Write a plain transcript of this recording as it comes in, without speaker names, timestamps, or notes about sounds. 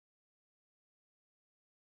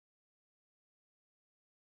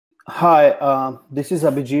Hi, this is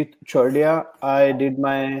Abhijit Chordia. I did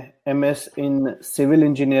my MS in civil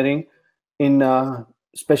engineering in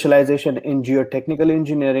specialization in geotechnical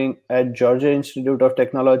engineering at Georgia Institute of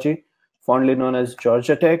Technology, fondly known as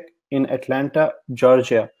Georgia Tech in Atlanta,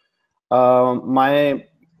 Georgia. My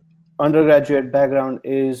undergraduate background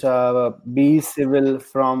is BE Civil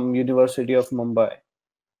from University of Mumbai.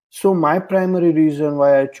 So my primary reason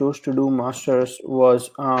why I chose to do masters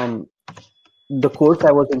was the course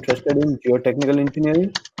I was interested in, geotechnical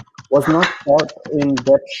engineering, was not taught in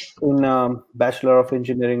depth in Bachelor of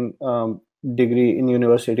Engineering degree in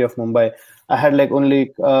University of Mumbai. I had like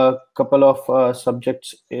only a couple of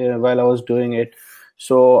subjects while I was doing it.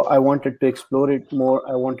 So I wanted to explore it more.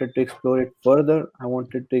 I wanted to explore it further. I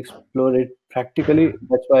wanted to explore it practically.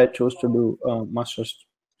 That's why I chose to do masters.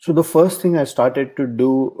 So the first thing I started to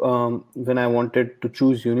do when I wanted to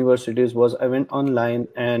choose universities was I went online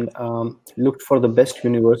and looked for the best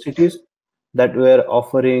universities that were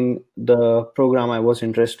offering the program I was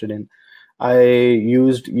interested in. I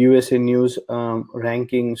used USA News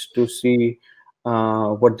rankings to see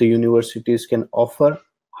what the universities can offer,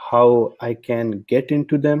 how I can get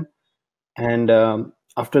into them, and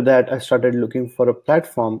after that, I started looking for a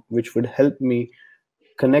platform which would help me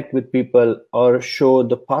connect with people or show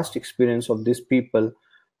the past experience of these people,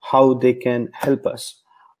 how they can help us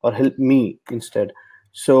or help me instead.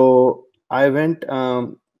 So I went,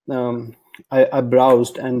 I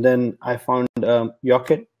browsed, and then I found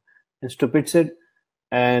Yocket and Stupid,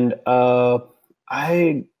 and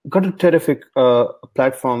I got a terrific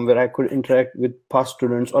platform where I could interact with past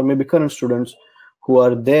students or maybe current students who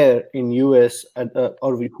are there in US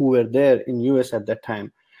who were there in US at that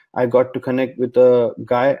time. I got to connect with a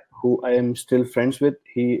guy who I am still friends with.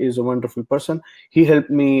 He is a wonderful person. He helped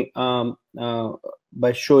me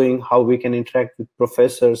by showing how we can interact with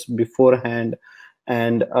professors beforehand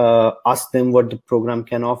and ask them what the program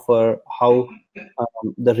can offer, how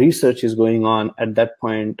the research is going on at that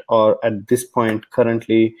point or at this point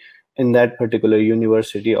currently in that particular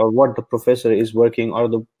university, or what the professor is working or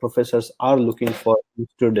the professors are looking for in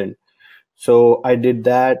student. So I did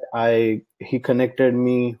that. He connected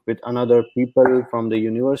me with another people from the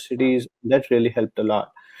universities. That really helped a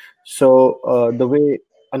lot. So the way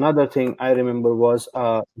another thing I remember was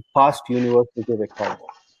past university records,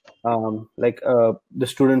 the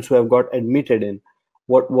students who have got admitted in,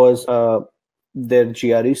 what was their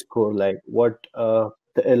GRE score like, what the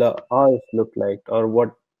LRs looked like, or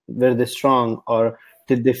what were they strong, or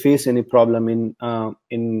did they face any problem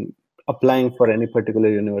in applying for any particular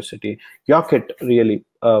university. Yocket really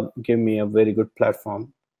gave me a very good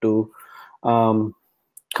platform to um,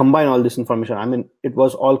 combine all this information. I mean, it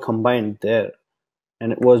was all combined there,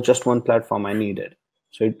 and it was just one platform I needed.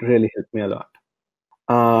 So it really helped me a lot.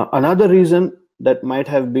 Another reason that might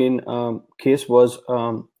have been case was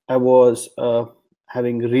I was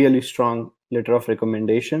having really strong letter of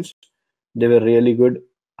recommendations. They were really good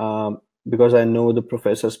because I know the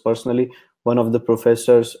professors personally. One of the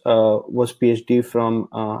professors was PhD from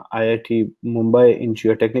IIT Mumbai in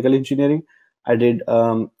geotechnical engineering. I did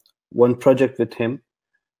one project with him,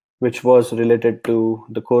 which was related to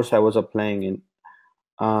the course I was applying in.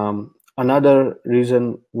 Another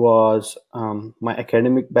reason was my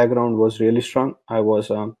academic background was really strong. I was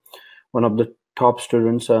one of the top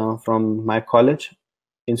students from my college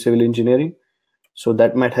in civil engineering. So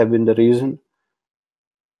that might have been the reason.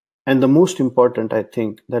 And the most important, I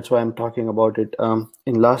think, that's why I'm talking about it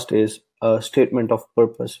in last, is a statement of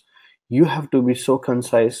purpose. You have to be so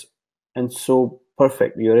concise and so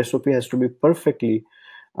perfect. Your SOP has to be perfectly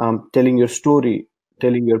telling your story,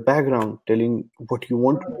 telling your background, telling what you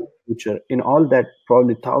want to do in the future. In all that,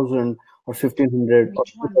 probably 1,000 or 1,500 or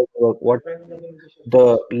 2,000, or what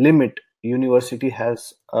the limit university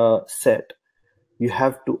has set, you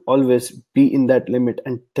have to always be in that limit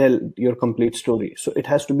and tell your complete story. So it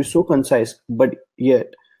has to be so concise, but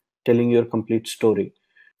yet telling your complete story.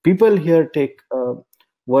 People here take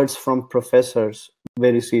words from professors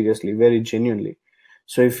very seriously, very genuinely.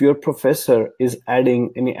 So if your professor is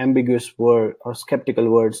adding any ambiguous word or skeptical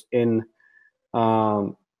words in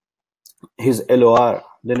um, his LOR,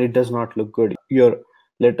 then it does not look good. Your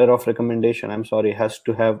letter of recommendation, I'm sorry, has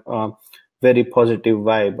to have a very positive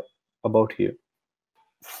vibe about you.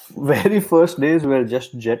 Very first days were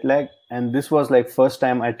just jet lag, and this was like first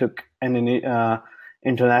time I took an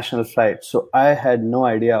international flight, so I had no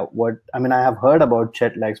idea what, I mean, I have heard about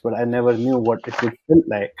jet lags, but I never knew what it would feel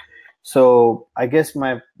like. So I guess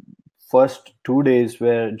my first 2 days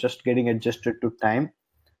were just getting adjusted to time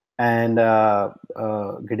and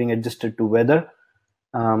getting adjusted to weather.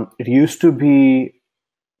 It used to be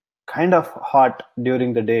kind of hot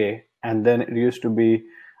during the day, and then it used to be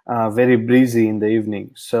very breezy in the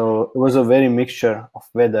evening. So it was a very mixture of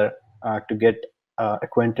weather to get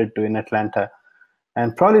acquainted to in Atlanta.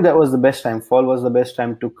 And probably that was the best time. Fall was the best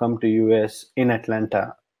time to come to US in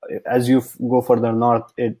Atlanta. As you go further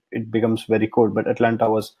north, it becomes very cold, but Atlanta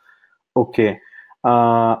was okay.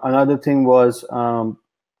 Another thing was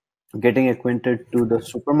getting acquainted to the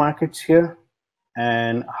supermarkets here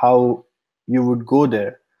and how you would go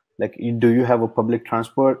there. Like, do you have a public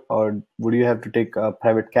transport, or would you have to take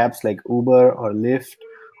private cabs like Uber or Lyft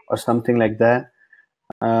or something like that?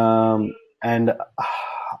 And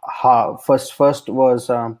how, first was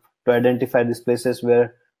to identify these places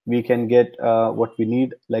where we can get what we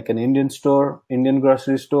need, like an Indian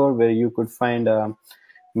grocery store, where you could find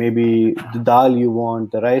maybe the dal you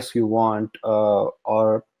want, the rice you want,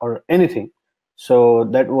 or anything. So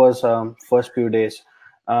that was first few days.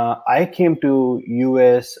 I came to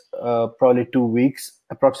US probably 2 weeks,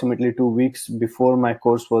 approximately 2 weeks before my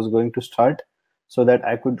course was going to start, so that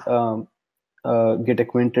I could get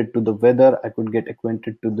acquainted to the weather, I could get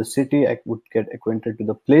acquainted to the city, I would get acquainted to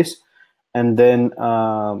the place, and then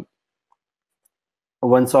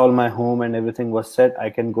once all my home and everything was set,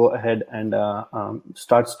 I can go ahead and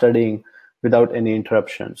start studying without any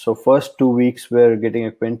interruption. So first 2 weeks were getting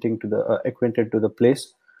acquainted to the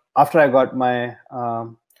place. After I got my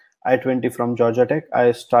I-20 from Georgia Tech,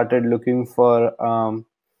 I started looking for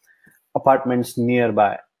apartments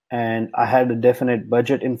nearby, and I had a definite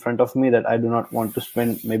budget in front of me that I do not want to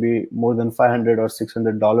spend maybe more than $500 or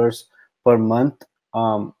 $600 per month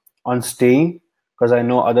on staying, because I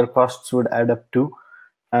know other costs would add up too.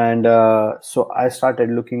 And so I started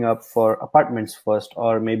looking up for apartments first,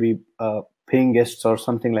 or maybe paying guests or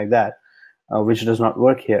something like that, which does not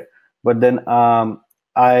work here. But then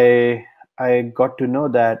I I got to know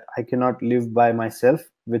that I cannot live by myself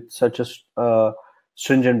with such a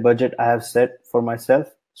stringent budget I have set for myself.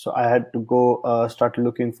 So I had to go start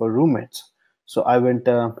looking for roommates. So I went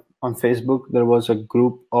on Facebook. There was a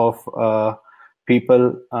group of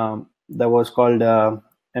people that was called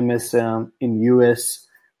MS in US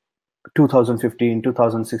 2015,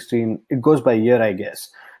 2016. It goes by year, I guess.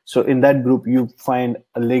 So in that group, you find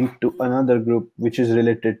a link to another group which is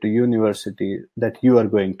related to university that you are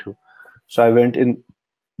going to. So I went in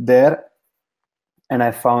there, and I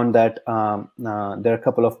found that there are a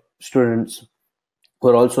couple of students who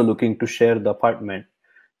are also looking to share the apartment.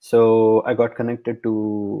 So I got connected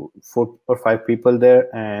to 4 or 5 people there,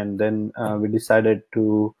 and then we decided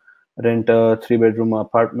to rent a 3-bedroom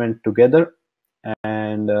apartment together.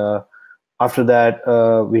 And after that,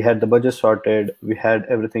 we had the budget sorted, we had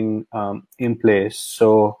everything in place.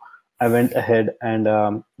 So I went ahead and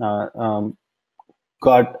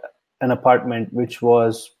got an apartment which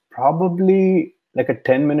was probably like a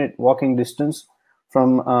 10-minute walking distance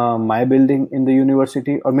from my building in the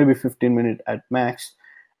university, or maybe 15-minute at max.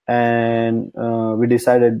 And we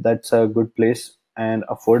decided that's a good place and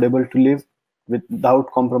affordable to live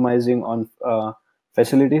without compromising on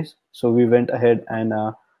facilities. So we went ahead and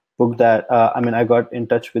booked that. I got in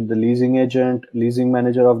touch with the leasing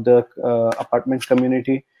manager of the apartment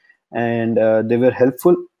community, and they were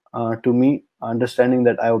helpful to me, understanding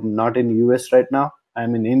that I'm not in US right now,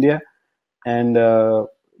 I'm in India. And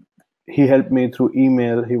he helped me through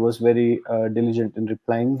email. He was very diligent in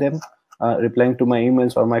replying to my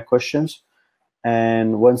emails or my questions.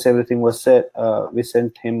 And once everything was set, we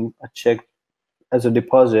sent him a check as a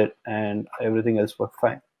deposit, and everything else was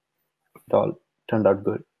fine. It all turned out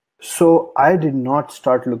good. So I did not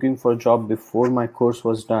start looking for a job before my course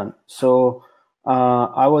was done. So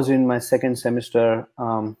I was in my second semester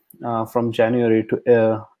from January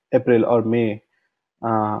to April or May,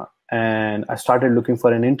 and I started looking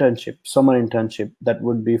for an internship, summer internship, that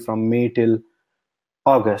would be from May till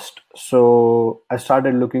August. So I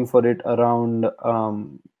started looking for it around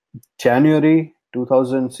January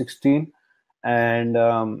 2016, and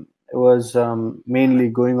it was mainly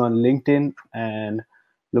going on LinkedIn and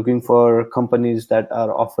looking for companies that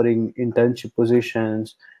are offering internship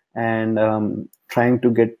positions, and trying to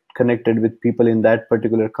get connected with people in that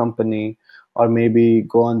particular company, or maybe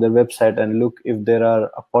go on their website and look if there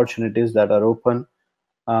are opportunities that are open.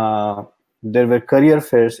 There were career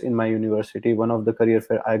fairs in my university. One of the career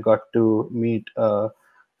fair, I got to meet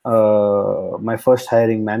my first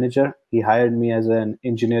hiring manager. He hired me as an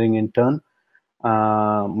engineering intern.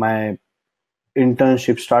 My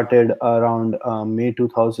internship started around May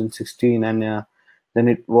 2016, and then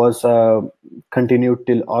it was continued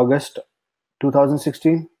till August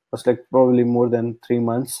 2016. It was like probably more than 3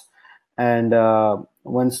 months. And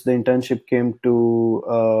once the internship came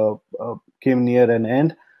near an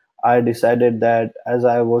end, I decided that as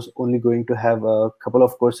I was only going to have a couple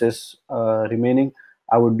of courses remaining,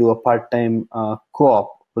 I would do a part-time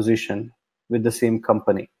co-op position with the same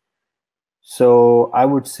company. So I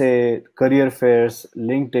would say career fairs,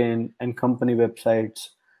 LinkedIn, and company websites,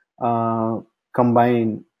 uh,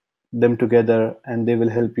 combine them together, and they will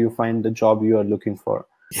help you find the job you are looking for.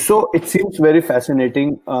 So it seems very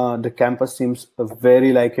fascinating. The campus seems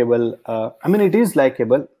very likable. I mean, it is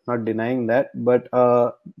likable, not denying that. But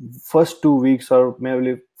first 2 weeks, or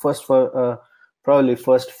maybe probably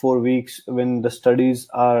first 4 weeks, when the studies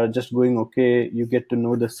are just going okay, you get to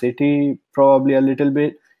know the city probably a little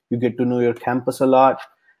bit. You get to know your campus a lot.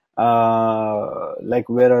 Like,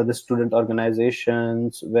 where are the student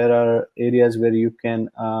organizations? Where are areas where you can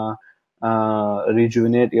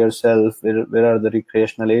rejuvenate yourself? Where are the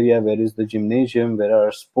recreational area? Where is the gymnasium? Where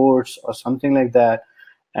are sports or something like that?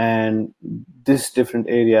 And these different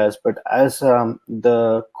areas. But as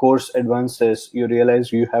the course advances, you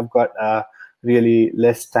realize you have got really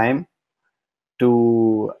less time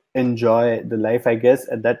to enjoy the life, I guess,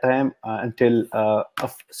 at that time, until a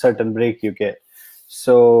certain break you get.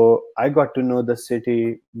 So I got to know the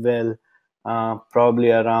city well,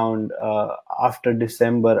 probably around after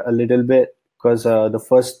December a little bit, because the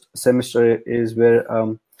first semester is where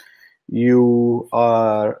you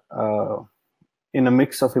are in a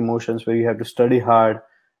mix of emotions, where you have to study hard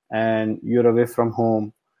and you're away from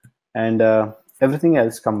home, and everything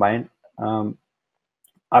else combined.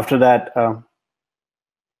 After that,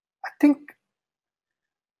 I think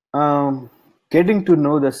um, getting to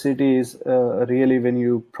know the city is really when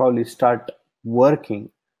you probably start working,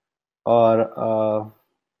 or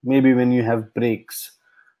maybe when you have breaks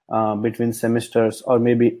between semesters, or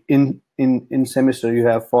maybe in semester you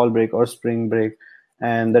have fall break or spring break,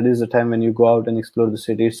 and that is the time when you go out and explore the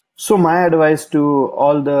cities. So my advice to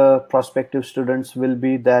all the prospective students will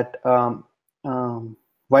be that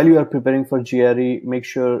while you are preparing for GRE, make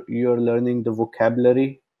sure you're learning the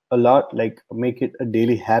vocabulary a lot, like make it a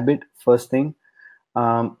daily habit first thing.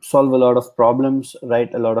 Solve a lot of problems,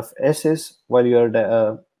 write a lot of essays while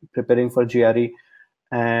you're preparing for GRE.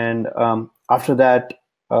 And after that,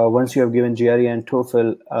 once you have given GRE and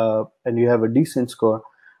TOEFL, and you have a decent score,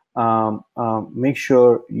 make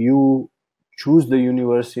sure you choose the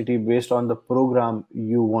university based on the program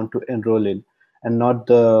you want to enroll in, and not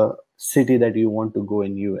the city that you want to go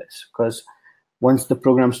in US. Because once the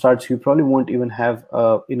program starts, you probably won't even have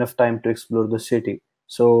enough time to explore the city.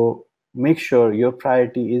 So make sure your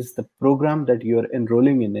priority is the program that you're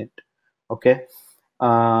enrolling in it. Okay.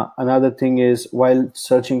 Another thing is, while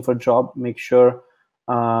searching for job, make sure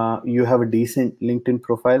you have a decent LinkedIn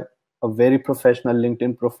profile, a very professional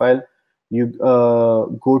LinkedIn profile. You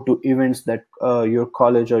go to events that your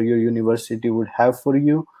college or your university would have for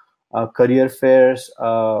you, career fairs,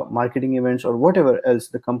 marketing events, or whatever else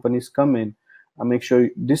the companies come in. Make sure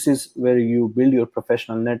this is where you build your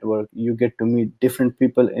professional network. You get to meet different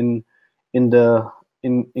people in the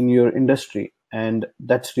in your industry, and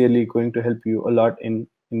that's really going to help you a lot in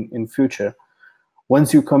future.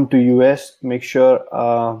 Once you come to US, make sure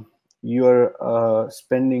you're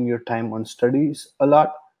spending your time on studies a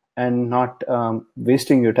lot, and not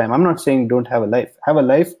wasting your time. I'm not saying don't have a life. Have a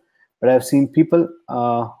life, but I've seen people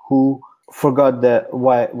who forgot that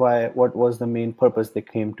why what was the main purpose they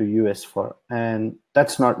came to US for, and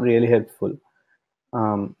that's not really helpful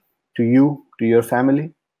to you, to your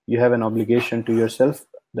family. You have an obligation to yourself,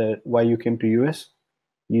 that why you came to US.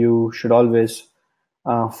 You should always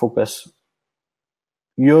focus.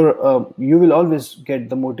 You will always get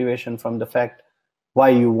the motivation from the fact why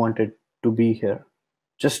you wanted to be here.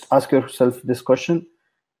 Just ask yourself this question,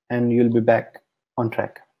 and you'll be back on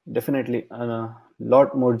track. Definitely a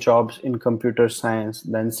lot more jobs in computer science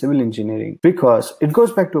than civil engineering, because it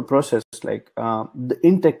goes back to a process. Like, the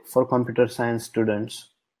intake for computer science students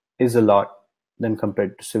is a lot than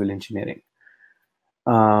compared to civil engineering.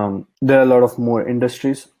 There are a lot of more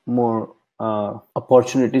industries, more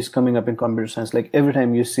opportunities coming up in computer science. Like, every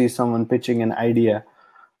time you see someone pitching an idea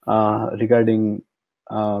regarding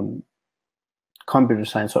computer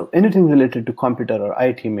science, or anything related to computer or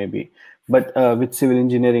IT maybe. But with civil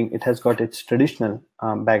engineering, it has got its traditional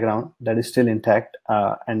background that is still intact,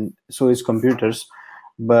 and so is computers.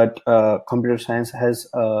 But computer science has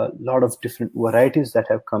a lot of different varieties that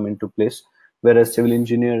have come into place, whereas civil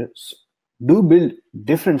engineers do build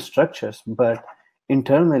different structures, but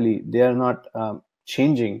internally they are not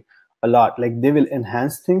changing a lot. Like, they will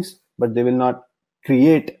enhance things, but they will not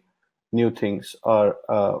create new things,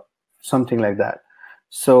 or something like that.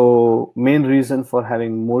 So main reason for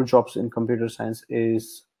having more jobs in computer science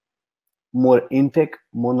is more intake,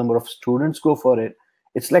 more number of students go for it,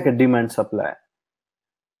 It's like a demand supply.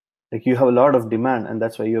 Like you have a lot of demand, and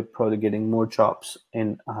that's why you're probably getting more jobs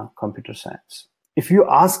in computer science. If you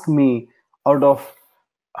ask me, out of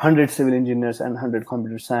 100 civil engineers and 100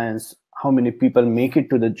 computer science, how many people make it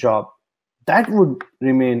to the job, that would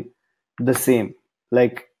remain the same.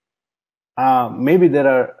 Like maybe there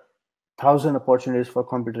are 1,000 opportunities for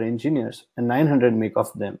computer engineers and 900 make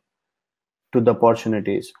of them to the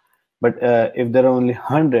opportunities. But if there are only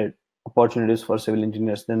 100 opportunities for civil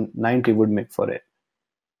engineers, then 90 would make for it.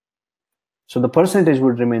 So the percentage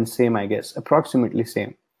would remain same, I guess, approximately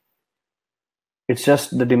same. It's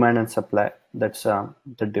just the demand and supply that's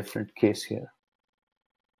the different case here.